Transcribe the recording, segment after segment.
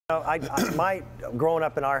Growing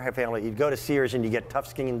up in our family, you'd go to Sears and you get tough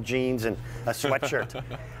skin jeans and a sweatshirt.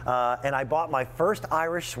 And I bought my first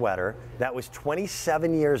Irish sweater. That was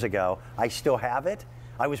 27 years ago. I still have it.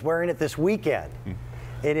 I was wearing it this weekend.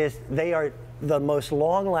 They are the most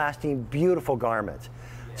long-lasting, beautiful garments.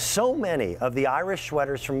 So many of the Irish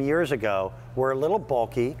sweaters from years ago were a little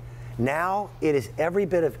bulky. Now it is every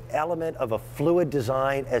bit of element of a fluid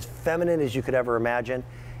design, as feminine as you could ever imagine.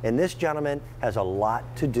 And this gentleman has a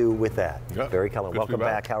lot to do with that. Yep. Barry Cullen, welcome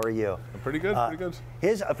back. How are you? I'm pretty good, pretty good.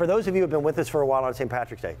 For those of you who have been with us for a while on St.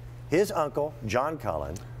 Patrick's Day, his uncle, John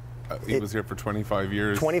Cullen. He was here for 25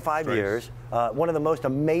 years. 25 years. One of the most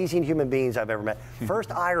amazing human beings I've ever met.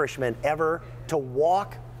 First Irishman ever to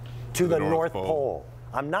walk to the North Pole.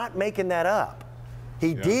 I'm not making that up.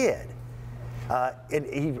 He did.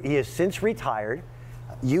 And he has since retired.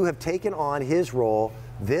 You have taken on his role.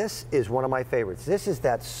 This is one of my favorites. This is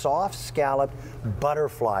that soft scalloped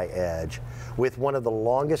butterfly edge with one of the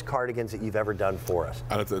longest cardigans that you've ever done for us.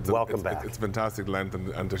 And welcome back. It's fantastic length,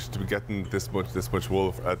 and to be getting this much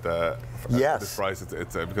wool at this price,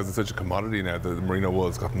 it's because it's such a commodity now. The merino wool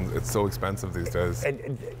it's so expensive these days.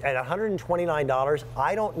 And at $129,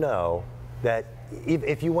 I don't know that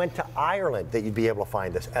if you went to Ireland that you'd be able to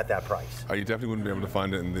find this at that price. You definitely wouldn't be able to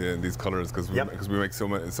find it in these colors because we make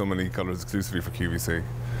so many colors exclusively for QVC.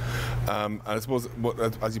 And I suppose,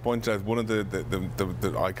 as you pointed out, one of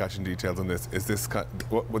the eye-catching details on this is this.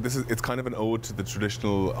 It's kind of an ode to the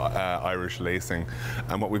traditional Irish lacing,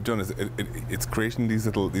 and what we've done is it's creating these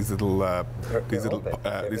little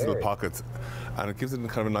pockets, and it gives it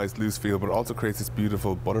kind of a nice loose feel, but it also creates this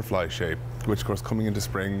beautiful butterfly shape, which of course coming into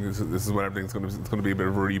spring, this is when everything's going to be a bit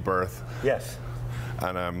of a rebirth. Yes.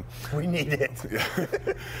 And we need it. Yeah.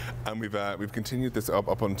 And we've continued this up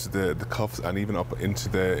onto the cuffs and even up into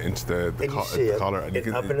the collar. And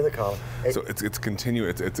up into the collar. So it's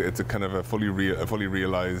continuous. It's a kind of a fully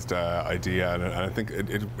realized idea, and I think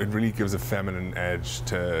it really gives a feminine edge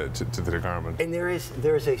to the garment. And there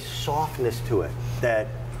is a softness to it that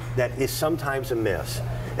is sometimes a miss.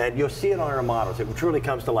 And you'll see it on our models. It truly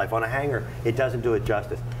comes to life. On a hanger, it doesn't do it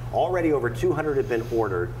justice. Already over 200 have been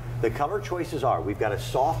ordered. The color choices are, we've got a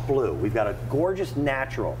soft blue, we've got a gorgeous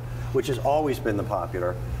natural, which has always been the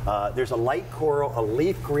popular. There's a light coral, a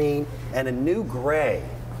leaf green, and a new gray.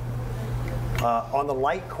 On the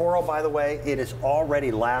light coral, by the way, it is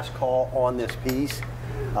already last call on this piece.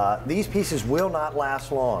 These pieces will not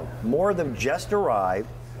last long. More of them just arrived.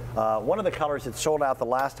 One of the colors that sold out the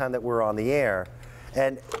last time that we were on the air.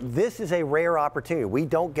 And this is a rare opportunity. We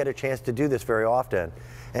don't get a chance to do this very often.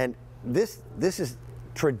 And this is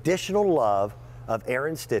traditional love of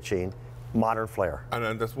Aran stitching, modern flair.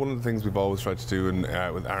 And that's one of the things we've always tried to do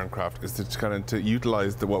with Aran Craft is to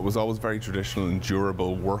utilize what was always very traditional and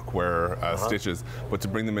durable workwear stitches, but to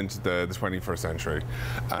bring them into the 21st century.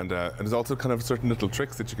 And there's also kind of certain little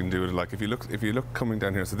tricks that you can do. Like if you look coming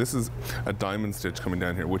down here, so this is a diamond stitch coming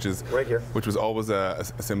down here, which is right here, which was always a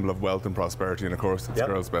symbol of wealth and prosperity, and of course it's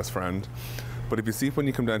girl's best friend. But if you see when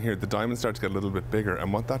you come down here, the diamonds start to get a little bit bigger,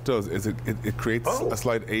 and what that does is it creates a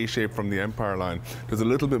slight A shape from the empire line. There's a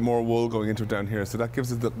little bit more wool going into it down here, so that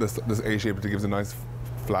gives it this A shape. It gives a nice,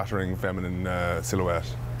 flattering, feminine silhouette.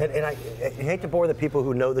 And I hate to bore the people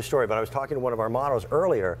who know the story, but I was talking to one of our models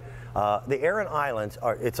earlier. The Aran Islands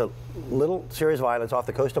it's a little series of islands off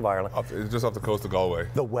the coast of Ireland. Just off the coast of Galway.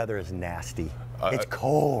 The weather is nasty. It's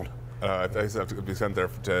cold. I used to have to be sent there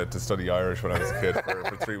to study Irish when I was a kid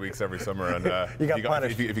for 3 weeks every summer, and if you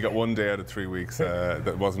got 1 day out of 3 weeks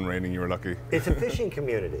that wasn't raining, you were lucky. It's a fishing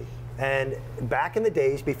community, and back in the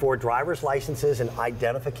days before driver's licenses and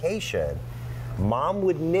identification, Mom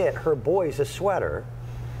would knit her boys a sweater,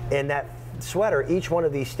 and that sweater, each one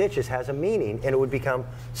of these stitches has a meaning, and it would become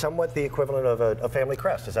somewhat the equivalent of a family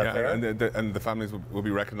crest. Is that fair? And the families will be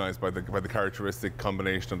recognized by the characteristic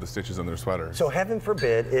combination of the stitches on their sweater. So heaven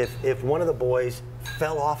forbid if one of the boys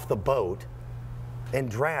fell off the boat and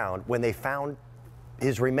drowned, when they found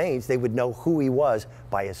his remains, they would know who he was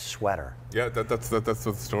by his sweater. Yeah, that's what the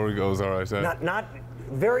story goes. All right. Not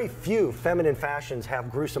very few feminine fashions have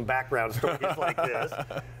gruesome background stories like this.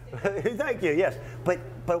 Thank you. Yes, but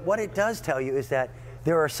what it does tell you is that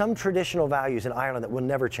there are some traditional values in Ireland that will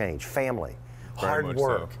never change: family, hard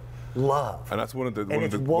work, love. And that's one of the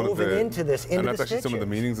it's woven into this. And that's actually some of the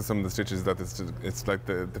meanings of some of the stitches. That it's like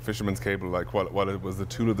the fisherman's cable. Like while it was the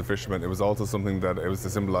tool of the fisherman, it was also something that it was to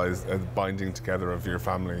symbolize a binding together of your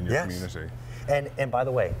family and your community. And by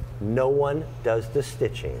the way, no one does the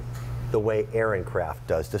stitching the way Aran Craft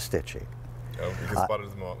does the stitching. Oh, you can spot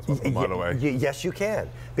it a mile away. Yes, you can.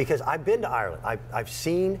 Because I've been to Ireland. I've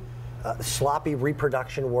seen sloppy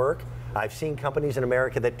reproduction work. I've seen companies in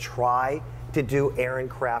America that try to do Aran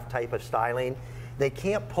craft type of styling. They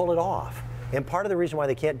can't pull it off. And part of the reason why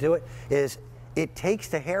they can't do it is it takes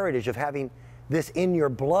the heritage of having this in your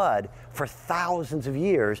blood for thousands of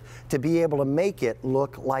years to be able to make it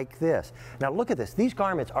look like this. Now look at this. These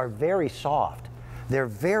garments are very soft. They're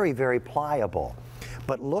very, very pliable.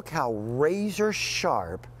 But look how razor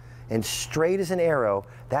sharp and straight as an arrow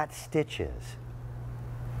that stitch is.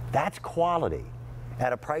 That's quality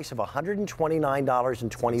at a price of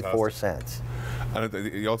 $129.24. And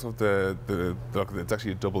you also have look, it's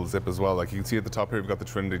actually a double zip as well. Like you can see at the top here, we've got the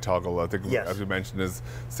Trinity toggle. I think, yes, as we mentioned,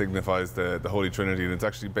 signifies the Holy Trinity, and it's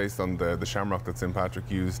actually based on the shamrock that St. Patrick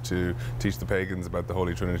used to teach the pagans about the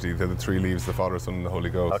Holy Trinity. They're the three leaves: the Father, Son, and the Holy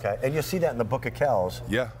Ghost. Okay, and you'll see that in the Book of Kells.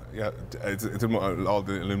 Yeah, yeah, it's in all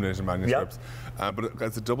the illuminated manuscripts. Yep. But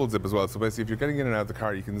it's a double zip as well. So basically, if you're getting in and out of the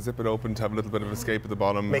car, you can zip it open to have a little bit of escape at the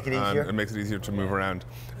bottom. Make it easier. And it makes it easier to move around.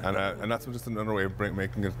 And that's just another way of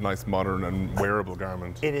making it a nice, modern, and wearable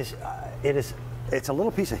garment. It's a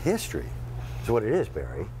little piece of history. That's what it is,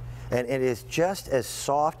 Barry. And it is just as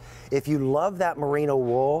soft. If you love that merino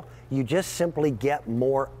wool, you just simply get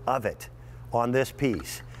more of it on this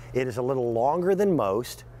piece. It is a little longer than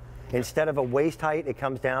most. Instead of a waist height, it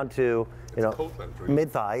comes down to, you know,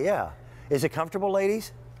 mid-thigh. Yeah. Is it comfortable,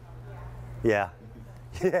 ladies? Yeah.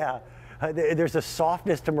 Yeah. There's a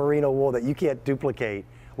softness to merino wool that you can't duplicate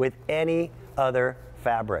with any other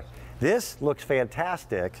fabric. This looks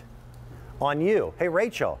fantastic on you. Hey,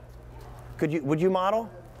 Rachel, would you model?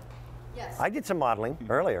 Yes. I did some modeling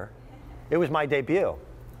earlier. It was my debut.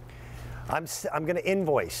 I'm going to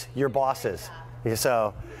invoice your bosses.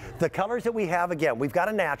 So the colors that we have, again, we've got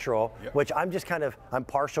a natural, yep, which I'm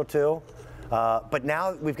partial to. But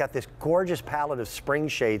now we've got this gorgeous palette of spring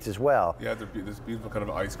shades as well. Yeah, this beautiful kind of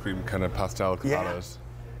ice cream kind of pastel colors.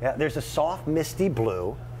 Yeah, there's a soft misty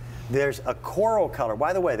blue. There's a coral color.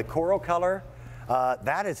 By the way, the coral color,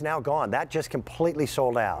 that is now gone. That just completely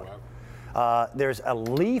sold out. Wow. There's a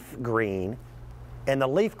leaf green, and the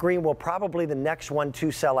leaf green will probably the next one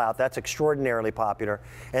to sell out. That's extraordinarily popular.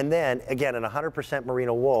 And then, again, in 100%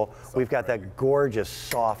 merino wool, we've got that gorgeous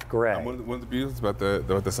soft gray. And one of the beauties about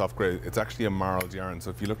the soft gray, it's actually a marled yarn.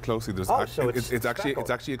 So if you look closely, there's it's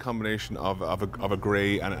actually a combination of a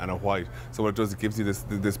gray and a white. So what it does, it gives you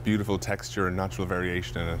this beautiful texture and natural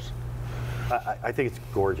variation in it. I think it's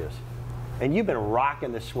gorgeous. And you've been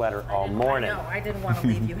rocking the sweater all morning. I know, I didn't want to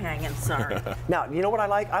leave you hanging, sorry. Now, you know what I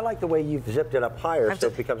like? I like the way you've zipped it up higher so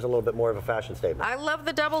it becomes a little bit more of a fashion statement. I love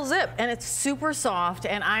the double zip, and it's super soft,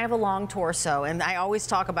 and I have a long torso, and I always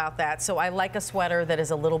talk about that, so I like a sweater that is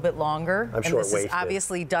a little bit longer. I'm short-waisted. This is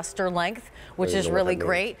obviously duster length, which is really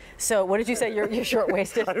great. So what did you say? You're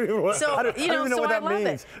short-waisted? I don't even know, so, I don't even know what that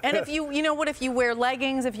means. And if if you wear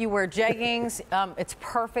leggings, if you wear jeggings, it's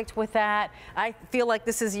perfect with that. I feel like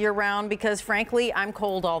this is year-round because, frankly, I'm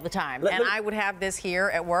cold all the time, and I would have this here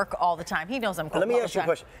at work all the time. He knows I'm cold all the time. Let me ask you a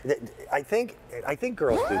question. I think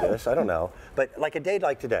girls do this. I don't know, but like a day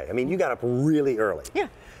like today. I mean, you got up really early. Yeah.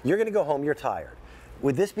 You're going to go home. You're tired.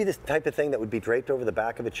 Would this be the type of thing that would be draped over the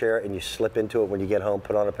back of a chair and you slip into it when you get home,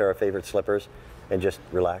 put on a pair of favorite slippers, and just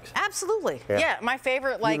relax? Absolutely. Yeah, my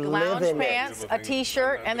favorite, like, lounge pants, a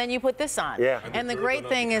t-shirt, and then you put this on. Yeah. And the great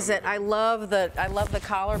thing is that I love the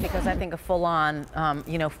collar because I think a full-on,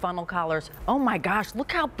 funnel collars. Oh my gosh,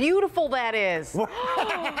 look how beautiful that is. Oh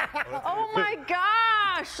my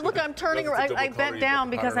gosh. Look, I'm turning around. I bent down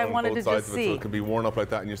because I wanted to just see. So it can be worn up like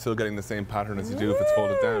that, and you're still getting the same pattern as you do if it's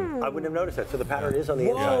folded down. I wouldn't have noticed that. So the pattern is on the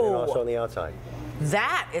inside and also on the outside.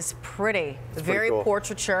 That is pretty. Very cool.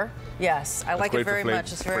 Portraiture. Yes, I like it very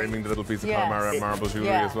much. It's very framing the little piece of marble jewelry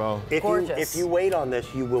as well. If you wait on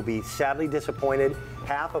this, you will be sadly disappointed.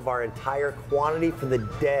 Half of our entire quantity for the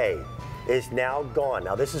day is now gone.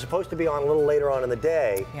 Now this is supposed to be on a little later on in the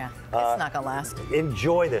day. Yeah, it's not gonna last.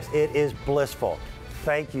 Enjoy this. It is blissful.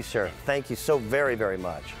 Thank you, sir. Thank you so very, very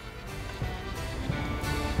much.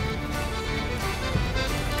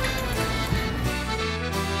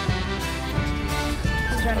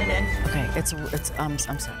 Turn it in. Okay, I'm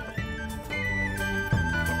sorry.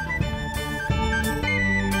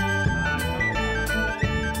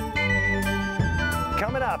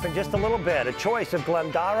 Coming up in just a little bit, a choice of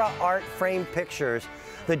Glendara Art Frame Pictures.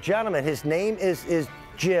 The gentleman, his name is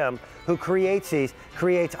Jim, who creates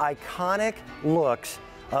iconic looks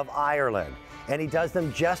of Ireland. And he does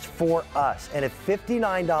them just for us. And at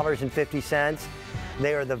 $59.50,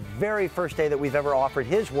 they are the very first day that we've ever offered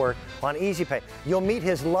his work on Easy Pay. You'll meet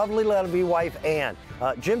his lovely little wife, Ann.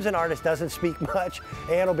 Jim's an artist, doesn't speak much.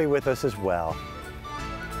 Ann will be with us as well.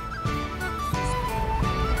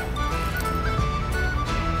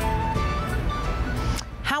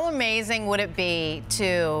 How amazing would it be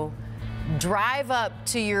to drive up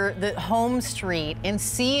to the home street and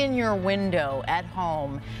see in your window at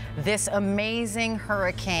home this amazing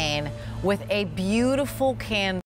hurricane with a beautiful candle